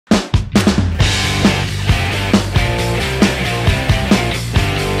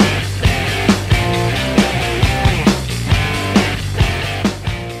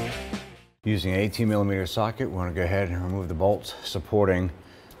Using an 18mm socket, we want to go ahead and remove the bolts supporting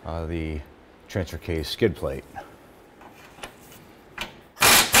the transfer case skid plate.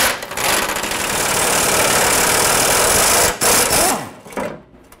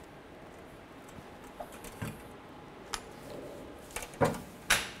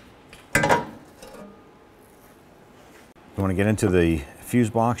 You want to get into the fuse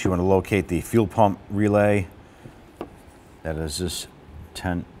box, you want to locate the fuel pump relay. That is this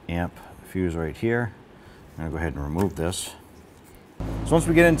 10 amp fuse right here. I'm going to go ahead and remove this. So once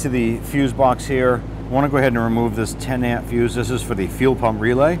we get into the fuse box here, we want to go ahead and remove this 10 amp fuse. This is for the fuel pump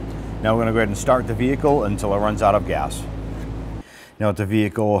relay. Now we're going to go ahead and start the vehicle until it runs out of gas. Now with the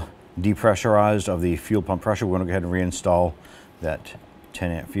vehicle depressurized of the fuel pump pressure, we're going to go ahead and reinstall that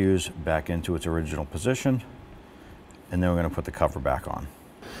 10 amp fuse back into its original position. And then we're going to put the cover back on.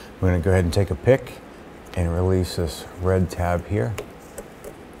 We're going to go ahead and take a pick and release this red tab here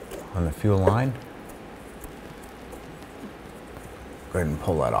on the fuel line. Go ahead and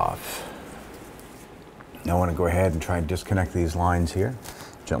pull that off. Now I want to go ahead and try and disconnect these lines here.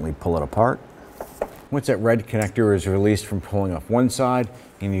 Gently pull it apart. Once that red connector is released from pulling off one side,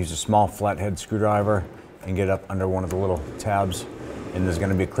 you can use a small flathead screwdriver and get up under one of the little tabs. And there's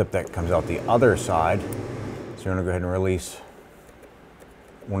going to be a clip that comes out the other side. So you're going to go ahead and release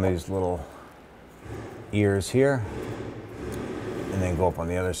one of these little ears here, and then go up on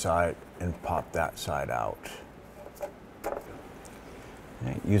the other side and pop that side out.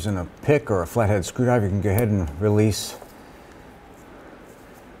 Okay, using a pick or a flathead screwdriver, you can go ahead and release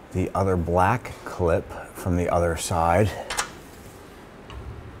the other black clip from the other side.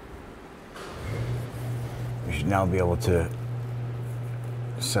 You should now be able to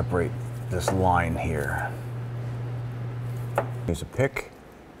separate this line here. Use a pick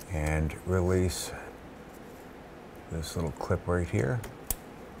and release this little clip right here.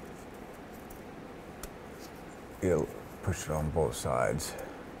 You'll push it on both sides.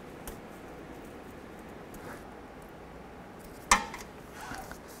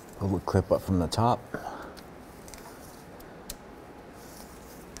 Pull the clip up from the top.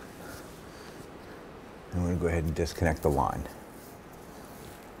 And we're going to go ahead and disconnect the line.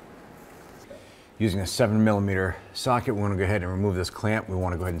 Using a 7mm socket, we want to go ahead and remove this clamp. We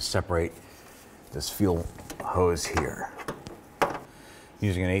want to go ahead and separate this fuel hose here.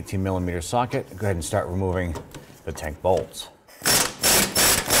 Using an 18mm socket, go ahead and start removing the tank bolts.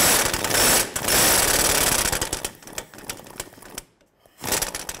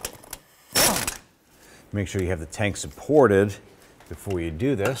 Make sure you have the tank supported before you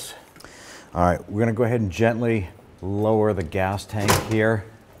do this. All right, we're going to go ahead and gently lower the gas tank here,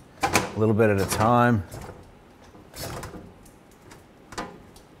 a little bit at a time.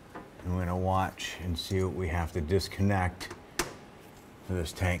 And we're going to watch and see what we have to disconnect for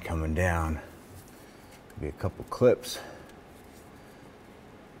this tank coming down. Could be a couple clips.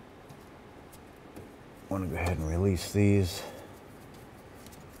 Want to go ahead and release these.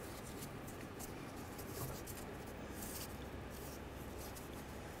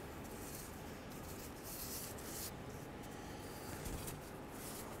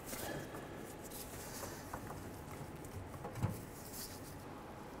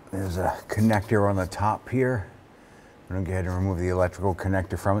 There's a connector on the top here. I'm going to go ahead and remove the electrical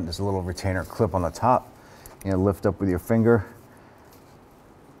connector from it. There's a little retainer clip on the top. You're going to lift up with your finger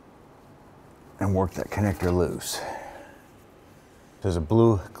and work that connector loose. There's a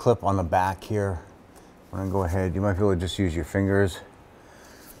blue clip on the back here. I'm going to go ahead, you might be able to just use your fingers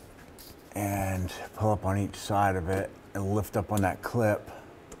and pull up on each side of it and lift up on that clip.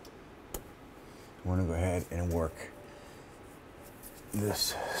 I'm going to go ahead and work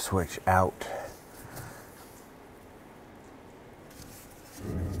this switch out.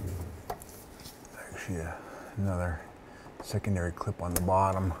 Actually, another secondary clip on the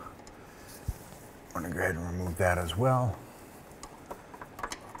bottom. I'm going to go ahead and remove that as well.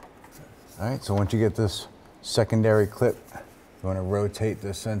 All right, so once you get this secondary clip, you want to rotate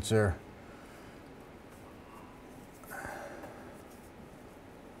the sensor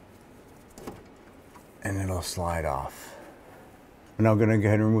and it'll slide off. We're now going to go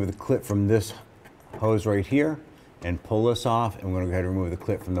ahead and remove the clip from this hose right here and pull this off, and we're going to go ahead and remove the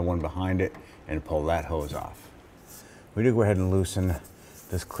clip from the one behind it and pull that hose off. We do go ahead and loosen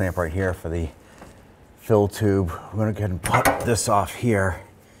this clamp right here for the fill tube. We're going to go ahead and pop this off here.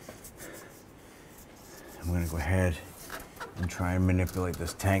 I'm going to go ahead and try and manipulate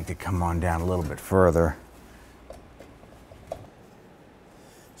this tank to come on down a little bit further.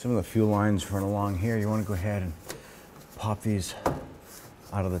 Some of the fuel lines run along here. You want to go ahead and pop these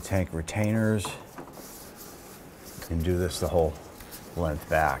out of the tank retainers and do this the whole length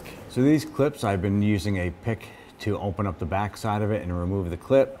back. So these clips, I've been using a pick to open up the back side of it and remove the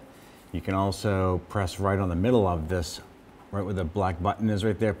clip. You can also press right on the middle of this, right where the black button is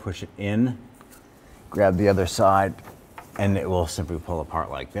right there, push it in, grab the other side, and it will simply pull apart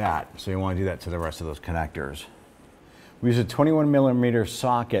like that. So you want to do that to the rest of those connectors. We use a 21mm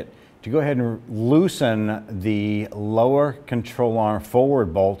socket to go ahead and loosen the lower control arm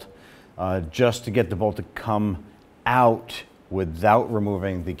forward bolt just to get the bolt to come out without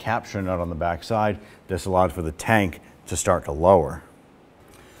removing the capture nut on the back side. This allowed for the tank to start to lower.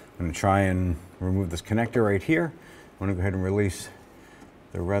 I'm going to try and remove this connector right here. I'm going to go ahead and release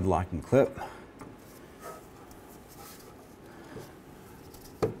the red locking clip.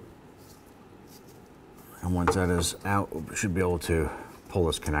 And once that is out, we should be able to pull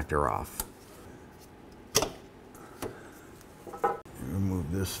this connector off.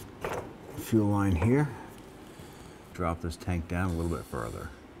 Remove this fuel line here. Drop this tank down a little bit further.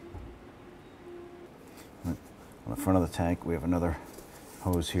 On the front of the tank, we have another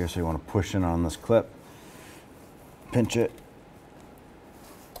hose here, so you want to push in on this clip, pinch it,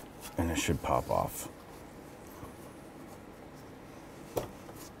 and it should pop off.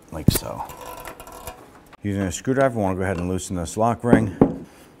 Like so. Using a screwdriver, we want to go ahead and loosen this lock ring.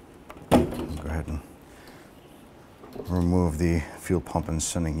 Go ahead and remove the fuel pump and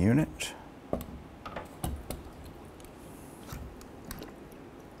sending unit.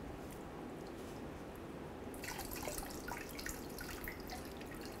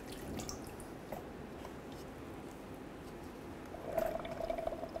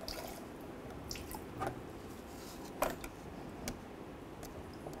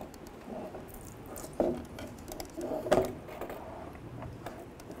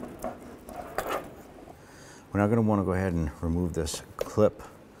 We're now going to want to go ahead and remove this clip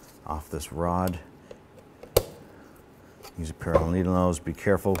off this rod. Use a pair of needle nose. Be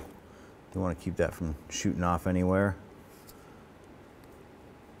careful. You want to keep that from shooting off anywhere.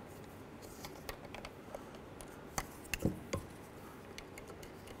 So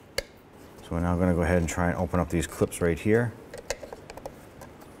we're now going to go ahead and try and open up these clips right here.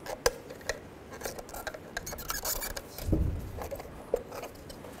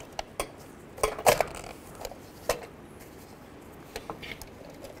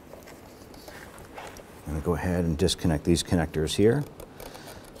 I'm going to go ahead and disconnect these connectors here.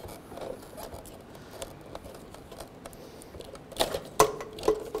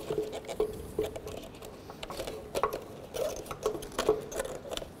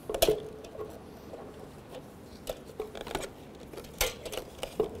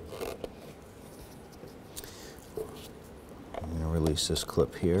 I'm going to release this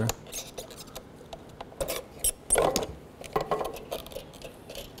clip here.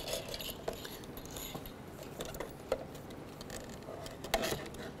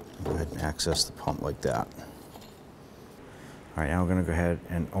 Go ahead and access the pump like that. All right, now we're going to go ahead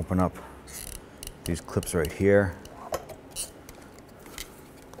and open up these clips right here.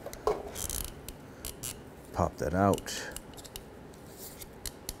 Pop that out.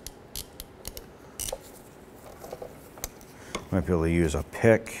 Might be able to use a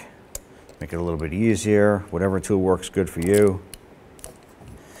pick, make it a little bit easier. Whatever tool works good for you.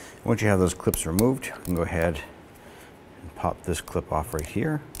 Once you have those clips removed, you can go ahead and pop this clip off right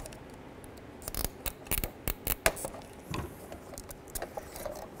here.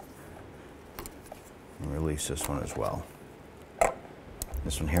 And release this one as well.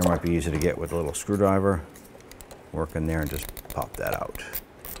 This one here might be easy to get with a little screwdriver. Work in there and just pop that out.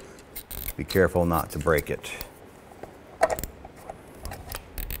 Be careful not to break it.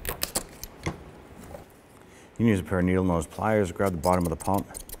 You can use a pair of needle nose pliers, grab the bottom of the pump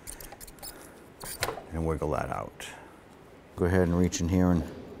and wiggle that out. Go ahead and reach in here and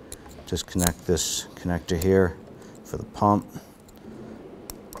disconnect this connector here for the pump.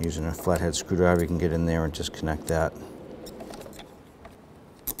 Using a flathead screwdriver, you can get in there and disconnect that.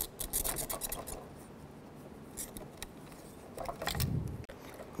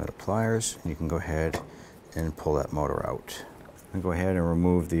 Got the pliers, and you can go ahead and pull that motor out. And go ahead and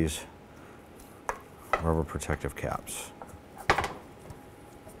remove these rubber protective caps.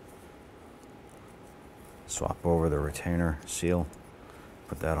 Swap over the retainer seal,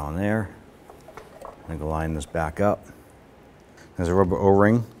 put that on there, and go line this back up. There's a rubber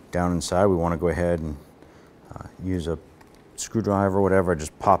O-ring down inside. We want to go ahead and use a screwdriver or whatever. I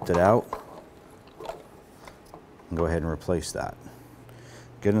just popped it out and go ahead and replace that.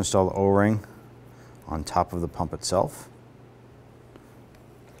 Get install the O-ring on top of the pump itself.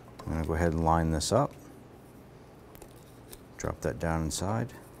 I'm going to go ahead and line this up. Drop that down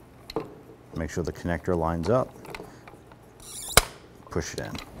inside. Make sure the connector lines up. push it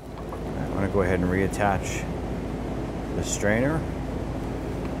in. I'm going to go ahead and reattach the strainer.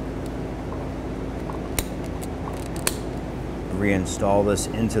 Reinstall this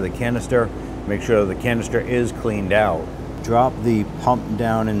into the canister. Make sure the canister is cleaned out. Drop the pump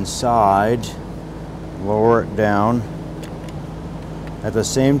down inside, lower it down. At the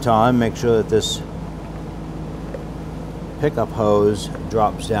same time, make sure that this pickup hose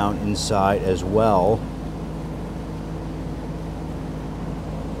drops down inside as well.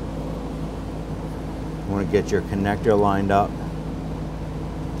 You want to get your connector lined up.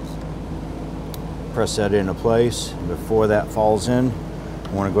 Press that into place. Before that falls in,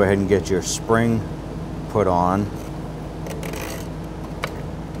 you want to go ahead and get your spring put on.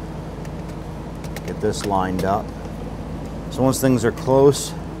 Get this lined up. So once things are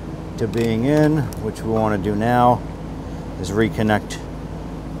close to being in, which we want to do now, is reconnect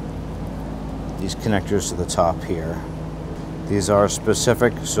these connectors to the top here. These are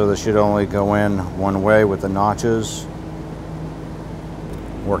specific, so they should only go in one way with the notches.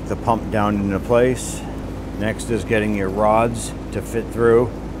 Work the pump down into place. Next is getting your rods to fit through,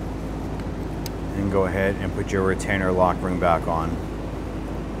 and go ahead and put your retainer lock ring back on.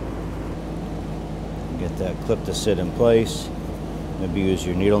 Get that clip to sit in place. Maybe use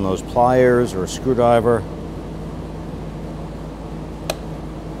your needle nose pliers or a screwdriver.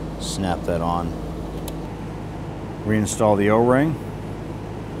 Snap that on. Reinstall the O-ring.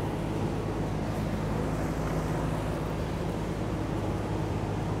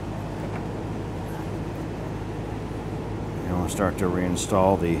 And we'll start to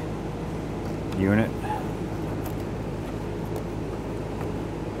reinstall the unit.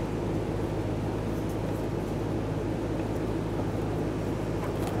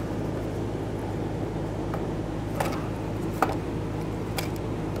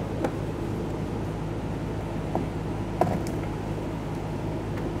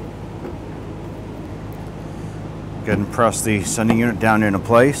 Go ahead and press the sending unit down into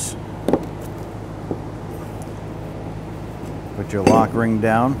place. Put your lock ring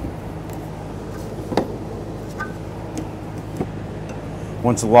down.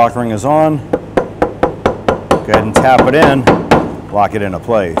 Once the lock ring is on, go ahead and tap it in, lock it into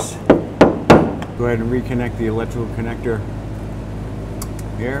place. Go ahead and reconnect the electrical connector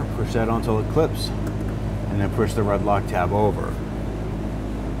here. Push that onto the clips, and then push the red lock tab over.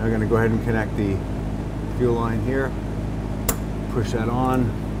 Now we're going to go ahead and connect the fuel line here. Push that on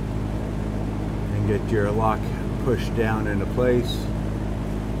and get your lock pushed down into place.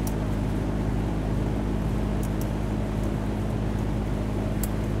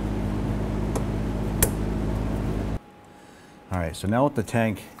 All right, so now with the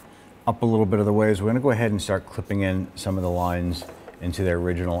tank up a little bit of the ways, we're going to go ahead and start clipping in some of the lines into their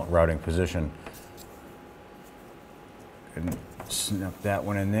original routing position. And snap that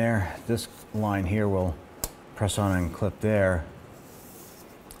one in there. This line here will press on and clip there.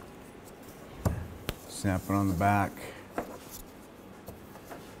 Snap it on the back.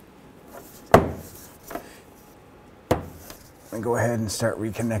 And go ahead and start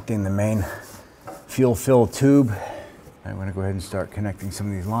reconnecting the main fuel fill tube. I'm going to go ahead and start connecting some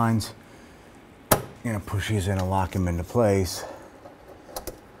of these lines. I'm going to push these in and lock them into place.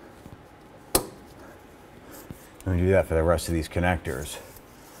 I'm going to do that for the rest of these connectors.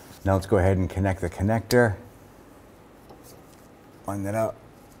 Now let's go ahead and connect the connector. Line that up.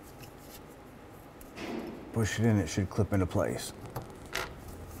 Push it in, it should clip into place.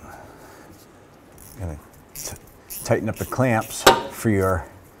 Gonna tighten up the clamps for your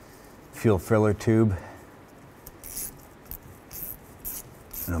fuel filler tube.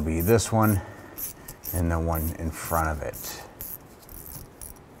 And it'll be this one and the one in front of it.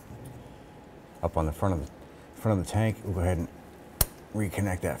 Up on the front of the tank, we'll go ahead and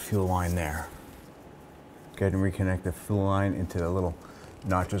reconnect that fuel line there. Go ahead and reconnect the fuel line into the little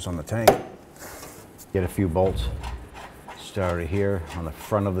notches on the tank. Get a few bolts started here on the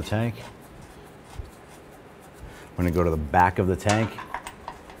front of the tank. I'm going to go to the back of the tank,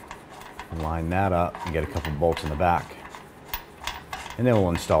 line that up, and get a couple bolts in the back. And then we'll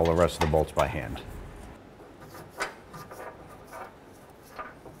install the rest of the bolts by hand.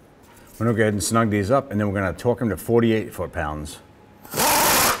 We're going to go ahead and snug these up, and then we're going to torque them to 48 foot-pounds.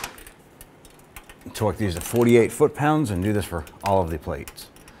 Torque these to 48 foot-pounds and do this for all of the plates.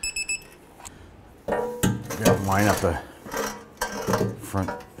 Line up the front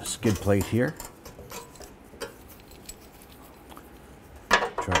skid plate here.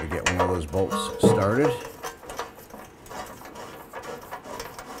 Try to get one of those bolts started.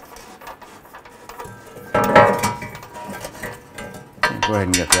 Go ahead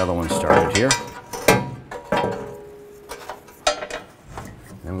and get the other one started here.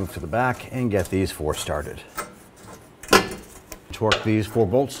 plug to the back and get these 4 started. Torque these 4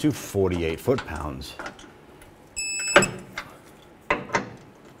 bolts to 48 foot-pounds.